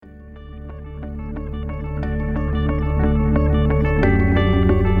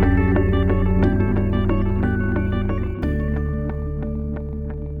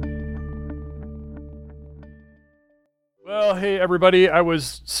hey everybody. I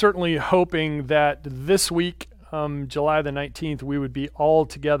was certainly hoping that this week, July the 19th, we would be all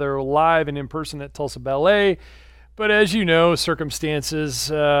together live and in person at Tulsa Ballet. But as you know, circumstances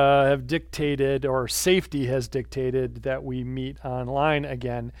have dictated, or safety has dictated, that we meet online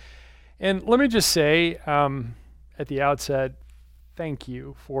again. And let me just say at the outset, thank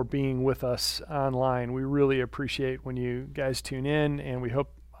you for being with us online. We really appreciate when you guys tune in, and we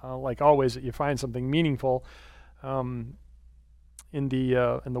hope, like always, that you find something meaningful in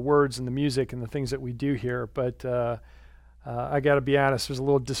the words and the music and the things that we do here. But I got to be honest, there's a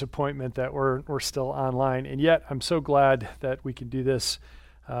little disappointment that we're still online, and yet I'm so glad that we can do this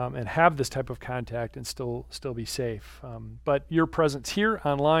and have this type of contact and still be safe. But your presence here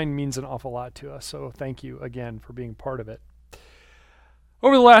online means an awful lot to us, so thank you again for being part of it.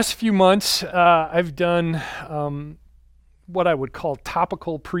 Over the last few months, I've done what I would call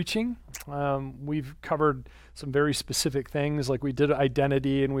topical preaching. We've covered some very specific things, like we did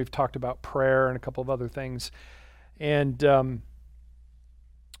identity, and we've talked about prayer and a couple of other things. And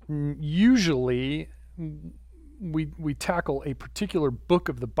usually we tackle a particular book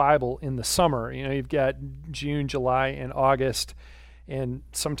of the Bible in the summer. You know, you've got June, July, and August, and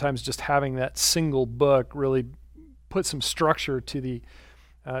sometimes just having that single book really put some structure to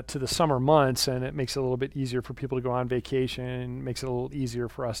the summer months, and it makes it a little bit easier for people to go on vacation, makes it a little easier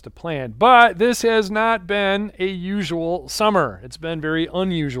for us to plan. But this has not been a usual summer. It's been very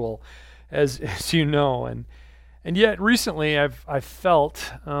unusual, as you know. And yet recently I've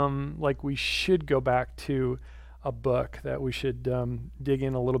felt like we should go back to a book, that we should dig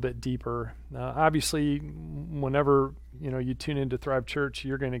in a little bit deeper. Obviously, whenever you tune into Thrive Church,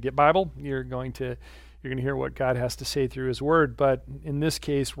 you're going to get Bible. You're going to hear what God has to say through His Word. But in this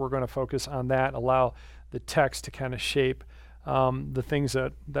case, we're going to focus on that, allow the text to kind of shape the things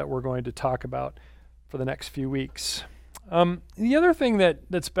that we're going to talk about for the next few weeks. The other thing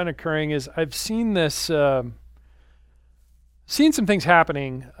that's been occurring is I've seen this, seen some things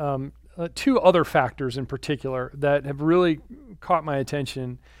happening, two other factors in particular that have really caught my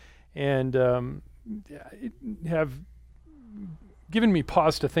attention and have given me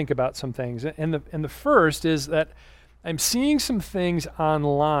pause to think about some things. And the first is that I'm seeing some things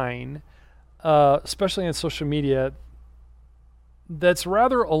online, especially on social media, that's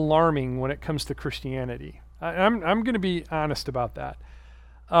rather alarming when it comes to Christianity. I'm going to be honest about that.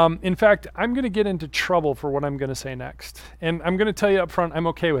 In fact, I'm going to get into trouble for what I'm going to say next. And I'm going to tell you up front, I'm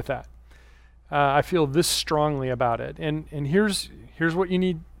okay with that. I feel this strongly about it. And here's what you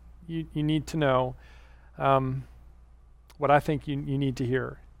need to know. What I think you need to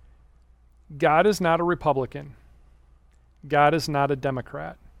hear. God is not a Republican. God is not a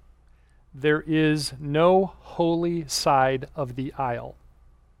Democrat. There is no holy side of the aisle.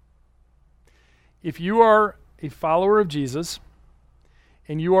 If you are a follower of Jesus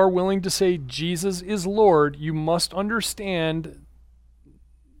and you are willing to say Jesus is Lord, you must understand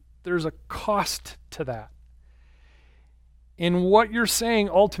there's a cost to that. And what you're saying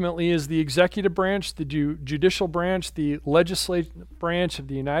ultimately is the executive branch, the judicial branch, the legislative branch of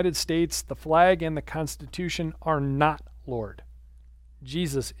the United States, the flag and the Constitution are not Lord.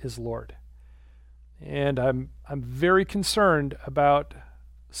 Jesus is Lord. And I'm very concerned about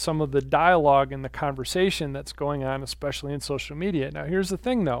some of the dialogue and the conversation that's going on, especially in social media. Now, here's the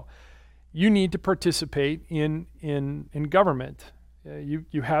thing, though. You need to participate in government.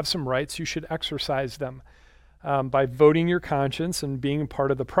 You have some rights. You should exercise them. By voting your conscience and being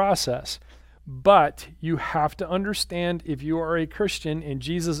part of the process. But you have to understand, if you are a Christian and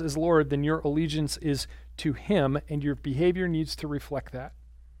Jesus is Lord, then your allegiance is to Him, and your behavior needs to reflect that.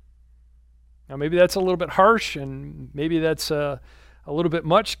 Now, maybe that's a little bit harsh, and maybe that's a little bit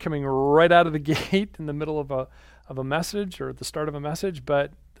much coming right out of the gate in the middle of a message or at the start of a message,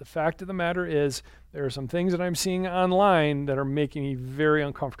 but the fact of the matter is there are some things that I'm seeing online that are making me very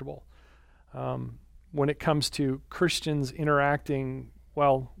uncomfortable. When it comes to Christians interacting,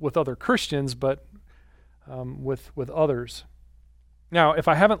 well, with other Christians, but with others. Now, if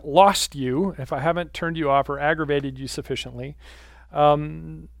I haven't lost you, if I haven't turned you off or aggravated you sufficiently,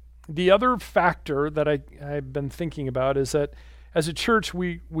 the other factor that I've been thinking about is that as a church,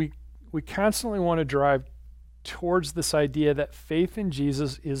 we constantly want to drive towards this idea that faith in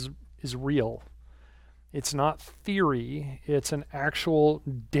Jesus is real. It's not theory. It's an actual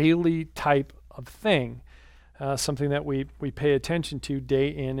daily type of thing, something that we pay attention to day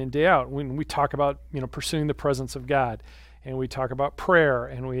in and day out. When we talk about pursuing the presence of God, and we talk about prayer,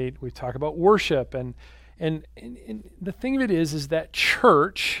 and we talk about worship, and the thing of it is that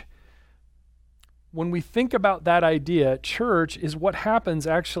church, when we think about that idea, church is what happens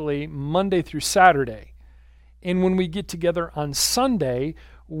actually Monday through Saturday. And when we get together on Sunday,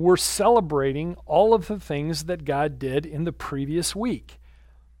 we're celebrating all of the things that God did in the previous week.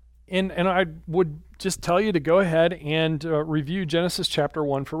 And I would just tell you to go ahead and review Genesis chapter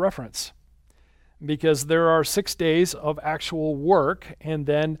 1 for reference, because there are 6 days of actual work, and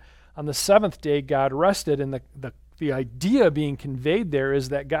then on the seventh day God rested, and the idea being conveyed there is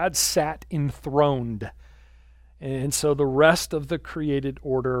that God sat enthroned. And so the rest of the created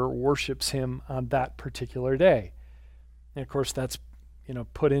order worships him on that particular day. And of course that's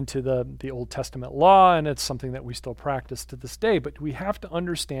put into the Old Testament law, and it's something that we still practice to this day. But we have to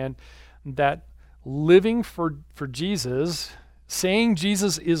understand that living for Jesus, saying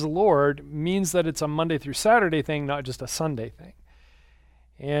Jesus is Lord, means that it's a Monday through Saturday thing, not just a Sunday thing.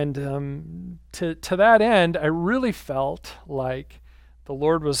 And to that end, I really felt like the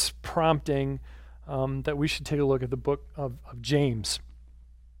Lord was prompting that we should take a look at the book of James.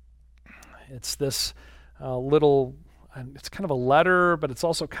 It's this little, it's kind of a letter, but it's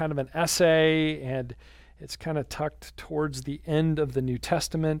also kind of an essay, and it's kind of tucked towards the end of the New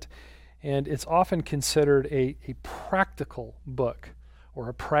Testament, and it's often considered a practical book or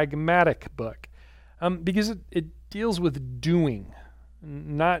a pragmatic book because it deals with doing,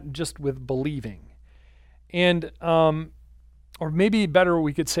 not just with believing. And or maybe better,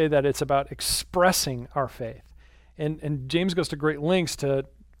 we could say that it's about expressing our faith. And James goes to great lengths to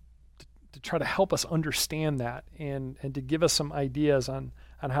try to help us understand that and to give us some ideas on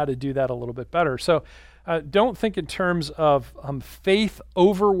how to do that a little bit better. So don't think in terms of faith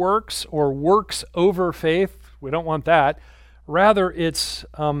over works or works over faith. We don't want that. Rather, it's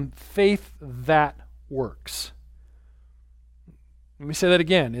faith that works. Let me say that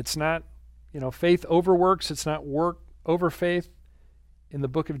again. It's not, faith over works. It's not work over faith. In the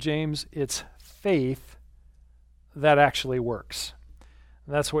book of James, it's faith that actually works.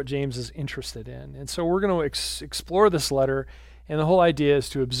 And that's what James is interested in. And so we're going to explore this letter, and the whole idea is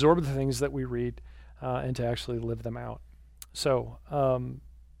to absorb the things that we read and to actually live them out. So,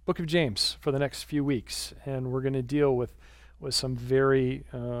 book of James for the next few weeks, and we're going to deal with some very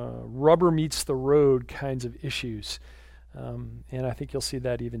rubber meets the road kinds of issues. And I think you'll see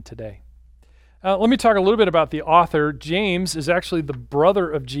that even today. Let me talk a little bit about the author. James is actually the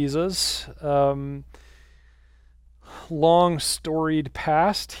brother of Jesus. Long storied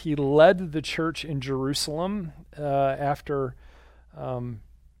past. He led the church in Jerusalem after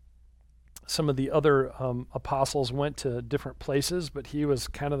some of the other apostles went to different places, but he was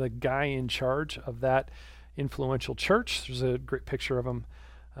kind of the guy in charge of that influential church. There's a great picture of him,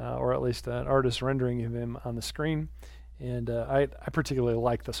 or at least an artist rendering of him on the screen. And I particularly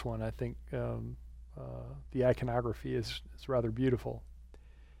like this one. I think the iconography is rather beautiful.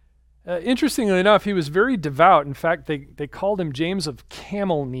 Interestingly enough, he was very devout. In fact, they called him James of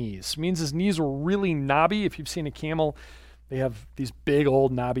camel knees. It means his knees were really knobby. If you've seen a camel, they have these big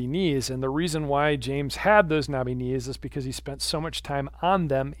old knobby knees. And the reason why James had those knobby knees is because he spent so much time on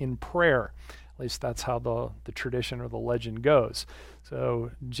them in prayer. At least that's how the tradition or the legend goes.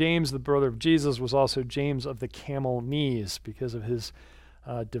 So James, the brother of Jesus, was also James of the camel knees because of his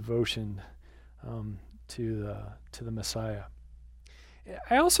devotion to the Messiah.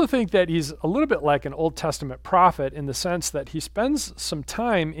 I also think that he's a little bit like an Old Testament prophet in the sense that he spends some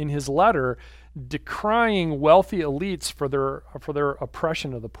time in his letter decrying wealthy elites for their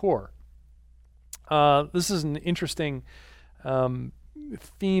oppression of the poor. This is an interesting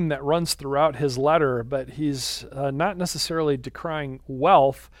theme that runs throughout his letter, but he's not necessarily decrying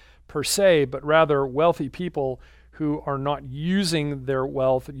wealth per se, but rather wealthy people who are not using their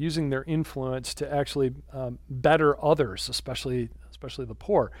wealth, using their influence to actually better others, especially the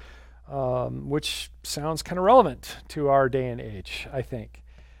poor, which sounds kind of relevant to our day and age, I think.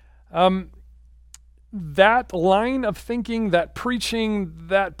 That line of thinking, that preaching,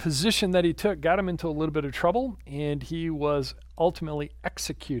 that position that he took got him into a little bit of trouble, and he was ultimately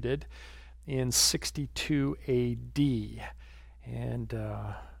executed in 62 AD. And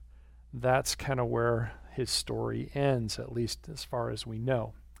that's kind of where his story ends, at least as far as we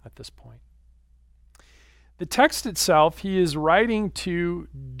know at this point. The text itself, he is writing to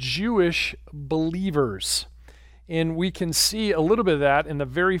Jewish believers. And we can see a little bit of that in the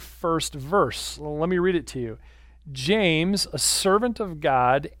very first verse. Well, let me read it to you. James, a servant of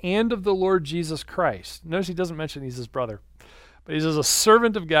God and of the Lord Jesus Christ. Notice he doesn't mention he's his brother. But he says, a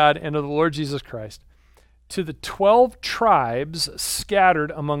servant of God and of the Lord Jesus Christ. To the 12 tribes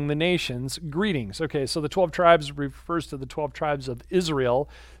scattered among the nations, greetings. Okay, so the 12 tribes refers to the 12 tribes of Israel.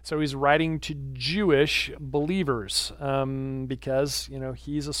 So he's writing to Jewish believers because,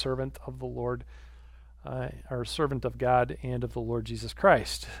 he's a servant of the Lord, or servant of God and of the Lord Jesus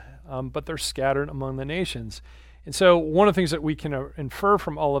Christ. but they're scattered among the nations. And so one of the things that we can infer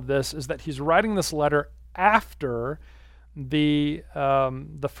from all of this is that he's writing this letter after the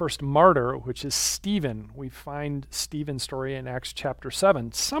first martyr, which is Stephen. We find Stephen's story in Acts chapter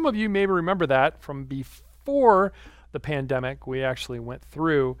 7. Some of you may remember that from before the pandemic. We actually went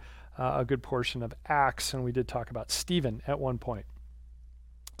through a good portion of Acts, and we did talk about Stephen at one point.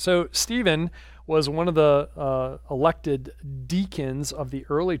 So Stephen was one of the elected deacons of the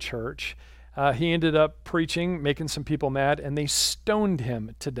early church. He ended up preaching, making some people mad, and they stoned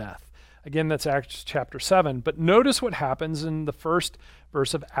him to death. Again, that's Acts chapter 7. But notice what happens in the first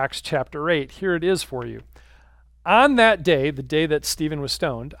verse of Acts chapter 8. Here it is for you. On that day, the day that Stephen was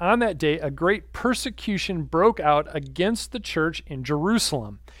stoned, on that day a great persecution broke out against the church in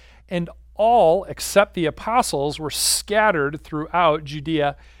Jerusalem, and all except the apostles were scattered throughout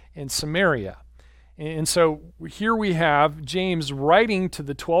Judea and Samaria. And so here we have James writing to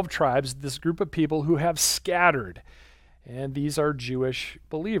the 12 tribes, this group of people who have scattered. And these are Jewish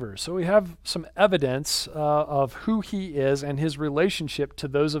believers. So we have some evidence of who he is and his relationship to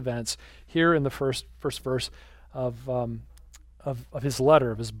those events here in the first verse of his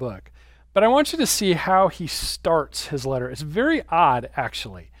letter, of his book. But I want you to see how he starts his letter. It's very odd,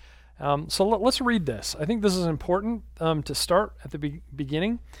 actually. So let's read this. I think this is important to start at the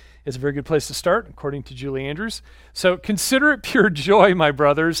beginning. It's a very good place to start, according to Julie Andrews. So consider it pure joy, my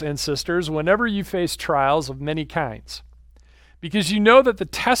brothers and sisters, whenever you face trials of many kinds, because you know that the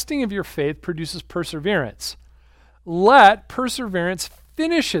testing of your faith produces perseverance. Let perseverance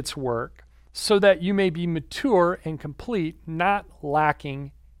finish its work so that you may be mature and complete, not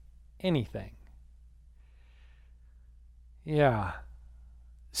lacking anything. Yeah.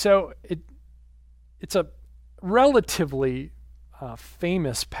 So it's a relatively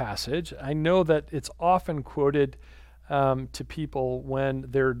famous passage. I know that it's often quoted to people when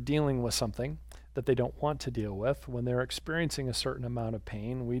they're dealing with something that they don't want to deal with. When they're experiencing a certain amount of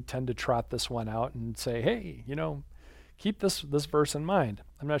pain, we tend to trot this one out and say, hey, keep this verse in mind.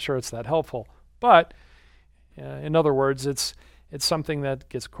 I'm not sure it's that helpful, but in other words, it's something that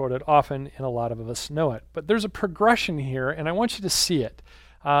gets quoted often, and a lot of us know it. But there's a progression here, and I want you to see it.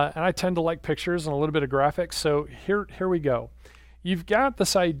 And I tend to like pictures and a little bit of graphics, so here we go. You've got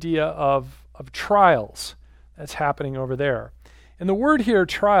this idea of trials that's happening over there. And the word here,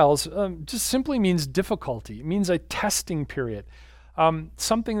 trials, just simply means difficulty. It means a testing period.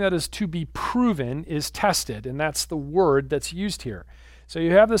 Something that is to be proven is tested, and that's the word that's used here. So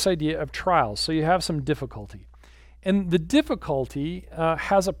you have this idea of trials, so you have some difficulty. And the difficulty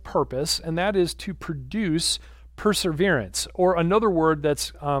has a purpose, and that is to produce perseverance, or another word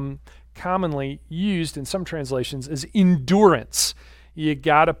that's commonly used in some translations is endurance. You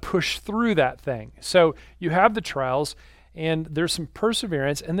got to push through that thing. So you have the trials, and there's some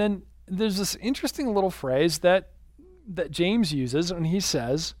perseverance, and then there's this interesting little phrase that James uses, and he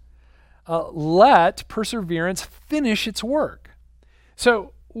says, let perseverance finish its work.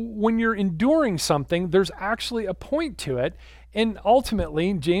 So when you're enduring something, there's actually a point to it, and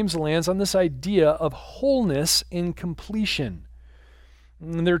ultimately James lands on this idea of wholeness in completion.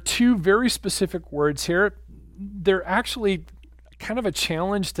 And there are two very specific words here. They're actually kind of a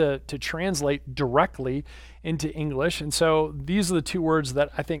challenge to translate directly into English. And so these are the two words that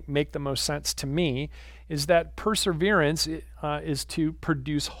I think make the most sense to me, is that perseverance is to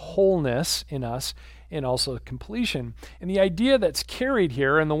produce wholeness in us and also completion. And the idea that's carried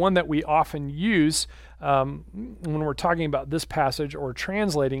here, and the one that we often use when we're talking about this passage or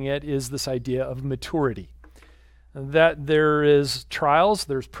translating it, is this idea of maturity. That there is trials,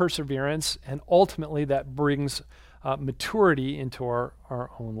 there's perseverance, and ultimately that brings maturity into our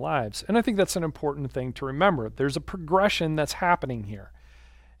own lives. And I think that's an important thing to remember. There's a progression that's happening here,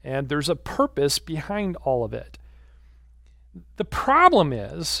 and there's a purpose behind all of it. The problem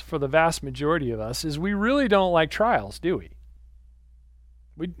is, for the vast majority of us, is we really don't like trials, do we?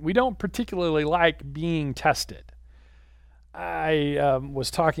 We don't particularly like being tested. I was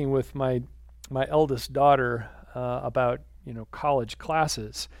talking with my eldest daughter about college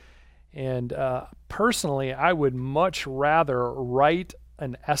classes, and personally, I would much rather write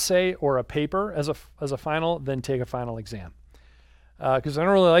an essay or a paper as a final than take a final exam, because I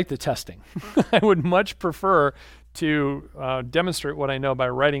don't really like the testing. I would much prefer to demonstrate what I know by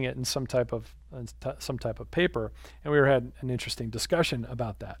writing it in some type of paper, and we had an interesting discussion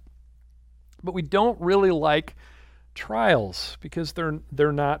about that. But we don't really like trials because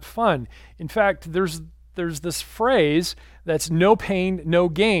they're not fun. In fact, there's this phrase that's no pain, no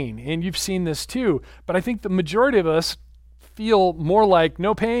gain, and you've seen this too. But I think the majority of us feel more like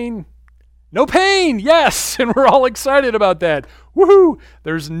no pain, No pain, yes, and we're all excited about that. Woohoo!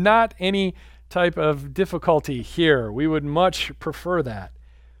 There's not any type of difficulty here. We would much prefer that.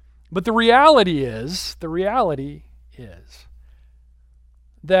 But the reality is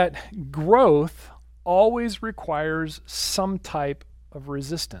that growth always requires some type of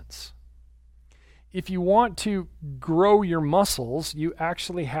resistance. If you want to grow your muscles, you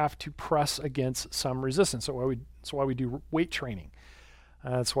actually have to press against some resistance. That's why we do weight training.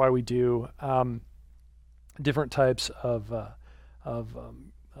 That's why we do different types of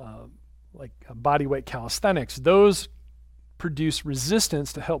body weight calisthenics. Those produce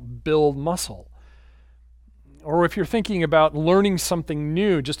resistance to help build muscle. Or if you're thinking about learning something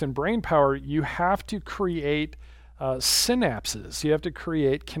new just in brain power, you have to create synapses. You have to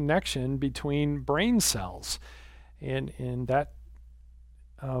create connection between brain cells. And that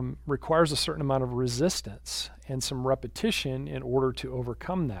requires a certain amount of resistance and some repetition in order to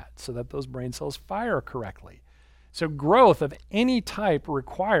overcome that so that those brain cells fire correctly. So growth of any type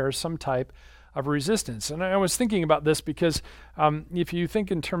requires some type of resistance. And I was thinking about this because if you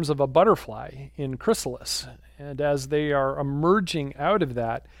think in terms of a butterfly in chrysalis, and as they are emerging out of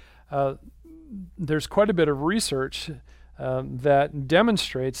that, there's quite a bit of research that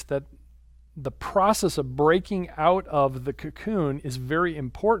demonstrates that the process of breaking out of the cocoon is very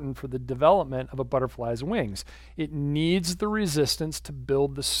important for the development of a butterfly's wings. It needs the resistance to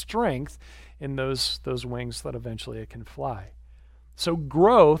build the strength in those wings that eventually it can fly. So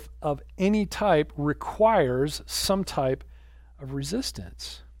growth of any type requires some type of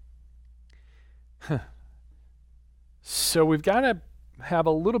resistance. So we've got to have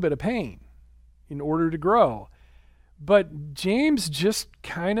a little bit of pain in order to grow. But James just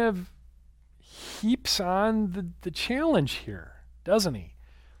kind of heaps on the challenge here, doesn't he?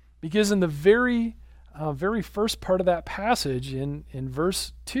 Because in the very first part of that passage, in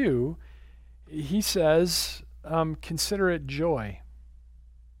verse 2, he says, consider it joy.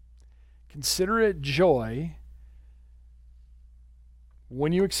 Consider it joy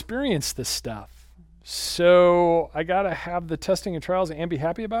when you experience this stuff. So I got to have the testing and trials and be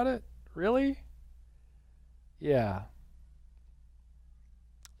happy about it? Really? Yeah.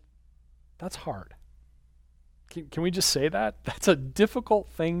 That's hard. Can we just say that? That's a difficult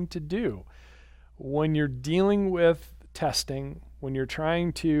thing to do when you're dealing with testing, when you're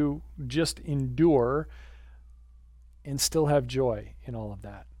trying to just endure and still have joy in all of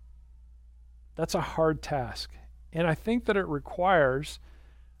that. That's a hard task. And I think that it requires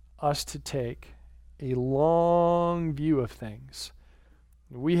us to take a long view of things.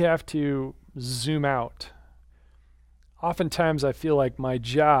 We have to zoom out. Oftentimes I feel like my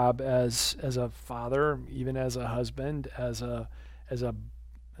job as a father, even as a husband, as a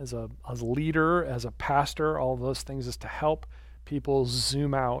leader, as a pastor, all of those things, is to help people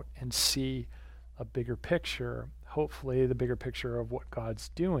zoom out and see a bigger picture, hopefully the bigger picture of what God's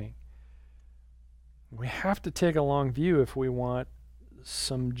doing. We have to take a long view if we want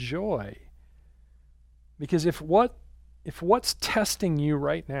some joy. Because if what's testing you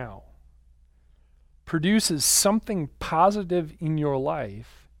right now produces something positive in your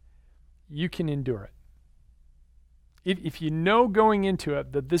life, you can endure it. If you know going into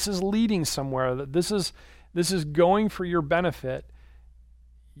it that this is leading somewhere, that this is going for your benefit,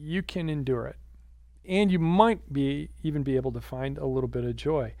 you can endure it. And you might even be able to find a little bit of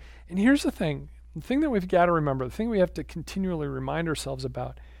joy. And here's the thing that we've got to remember, the thing we have to continually remind ourselves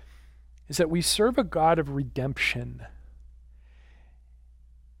about, is that we serve a God of redemption.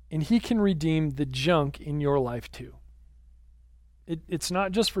 And he can redeem the junk in your life too. It's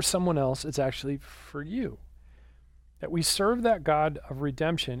not just for someone else, it's actually for you. That we serve that God of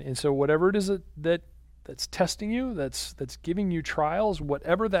redemption. And so whatever it is that's testing you, that's giving you trials,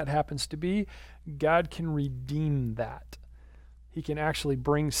 whatever that happens to be, God can redeem that. He can actually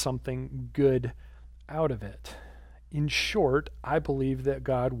bring something good out of it. In short, I believe that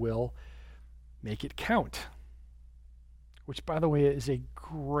God will make it count. Which, by the way, is a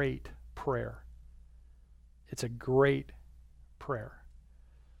great prayer. It's a great prayer.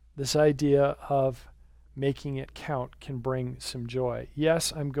 This idea of making it count can bring some joy.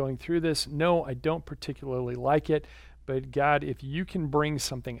 Yes, I'm going through this. No, I don't particularly like it. But God, if you can bring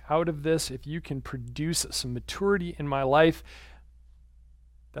something out of this, if you can produce some maturity in my life,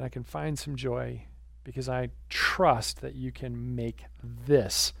 then I can find some joy because I trust that you can make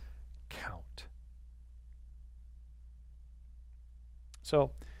this count.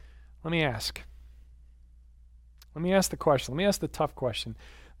 So let me ask the question. Let me ask the tough question.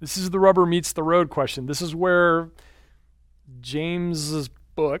 This is the rubber meets the road question. This is where James's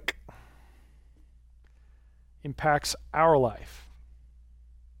book impacts our life.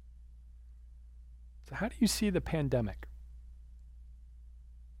 So how do you see the pandemic?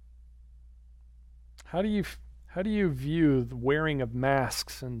 How do you view the wearing of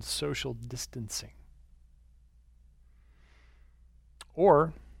masks and social distancing?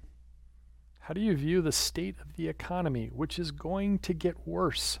 Or how do you view the state of the economy, which is going to get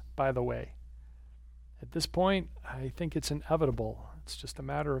worse, by the way? At this point, I think it's inevitable. It's just a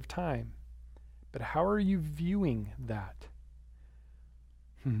matter of time. But how are you viewing that?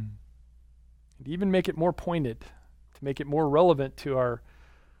 And even make it more pointed, to make it more relevant to our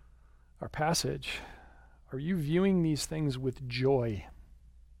passage, are you viewing these things with joy?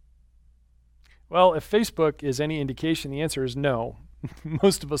 Well, if Facebook is any indication, the answer is no.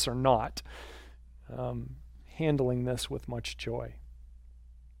 Most of us are not handling this with much joy.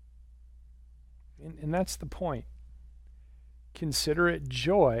 And that's the point. Consider it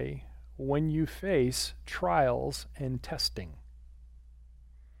joy when you face trials and testing.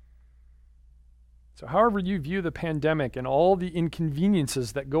 So however you view the pandemic and all the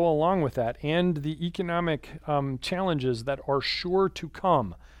inconveniences that go along with that and the economic challenges that are sure to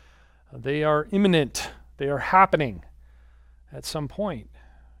come, they are imminent, they are happening at some point.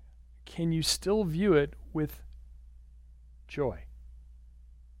 Can you still view it with joy?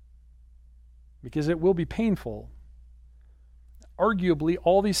 Because it will be painful. Arguably,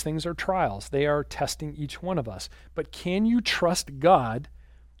 all these things are trials. They are testing each one of us. But can you trust God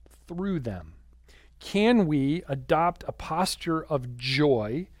through them? Can we adopt a posture of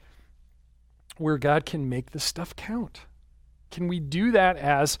joy where God can make this stuff count? Can we do that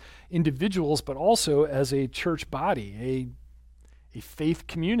as individuals, but also as a church body, a faith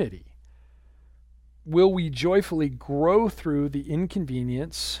community? Will we joyfully grow through the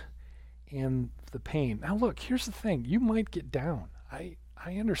inconvenience and the pain? Now look, here's the thing. You might get down.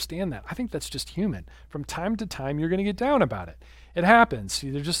 I understand that. I think that's just human. From time to time, you're going to get down about it. It happens.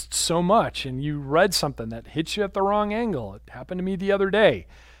 There's just so much, and you read something that hits you at the wrong angle. It happened to me the other day.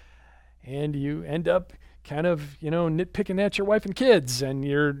 And you end up kind of, nitpicking at your wife and kids and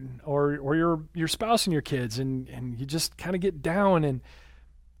your spouse and your kids, and you just kind of get down, and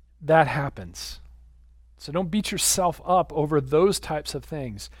that happens. So don't beat yourself up over those types of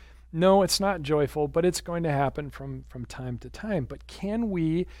things. No, it's not joyful, but it's going to happen from time to time. But can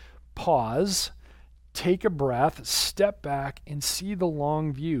we pause, take a breath, step back, and see the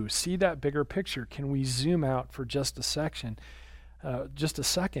long view, see that bigger picture? Can we zoom out for just a second,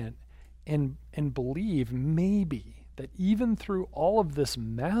 and believe maybe that even through all of this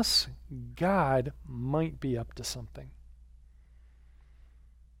mess, God might be up to something?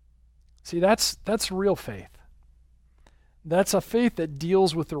 See, that's real faith. That's a faith that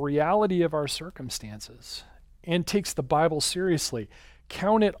deals with the reality of our circumstances and takes the Bible seriously.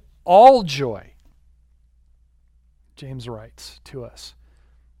 Count it all joy, James writes to us,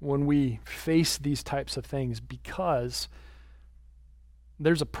 when we face these types of things, because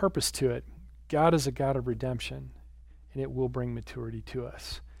there's a purpose to it. God is a God of redemption, and it will bring maturity to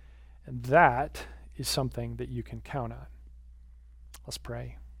us. And that is something that you can count on. Let's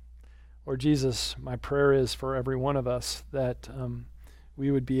pray. Lord Jesus, my prayer is for every one of us that we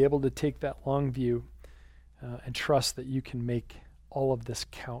would be able to take that long view and trust that you can make all of this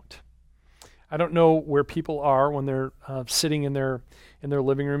count. I don't know where people are when they're sitting in their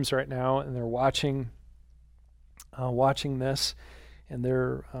living rooms right now and they're watching this, and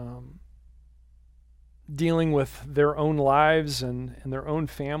they're dealing with their own lives and their own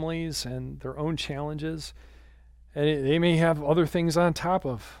families and their own challenges. And they may have other things on top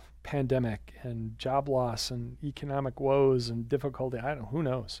of pandemic and job loss and economic woes and difficulty. I don't know. Who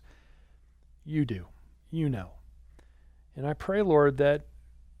knows? You do. You know. And I pray, Lord, that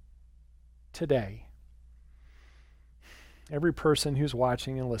today, every person who's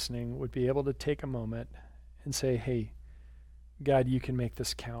watching and listening would be able to take a moment and say, hey, God, you can make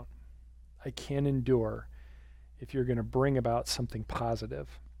this count. I can endure if you're going to bring about something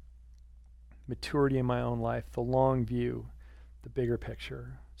positive. Maturity in my own life, the long view, the bigger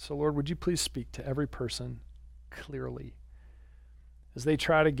picture. So, Lord, would you please speak to every person clearly? As they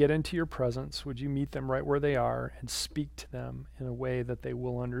try to get into your presence, would you meet them right where they are and speak to them in a way that they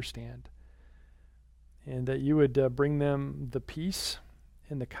will understand? And that you would bring them the peace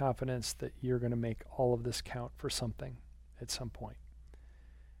and the confidence that you're going to make all of this count for something at some point.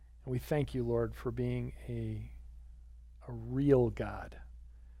 And we thank you, Lord, for being a real God.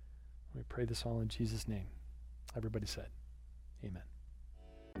 We pray this all in Jesus' name. Everybody said, amen.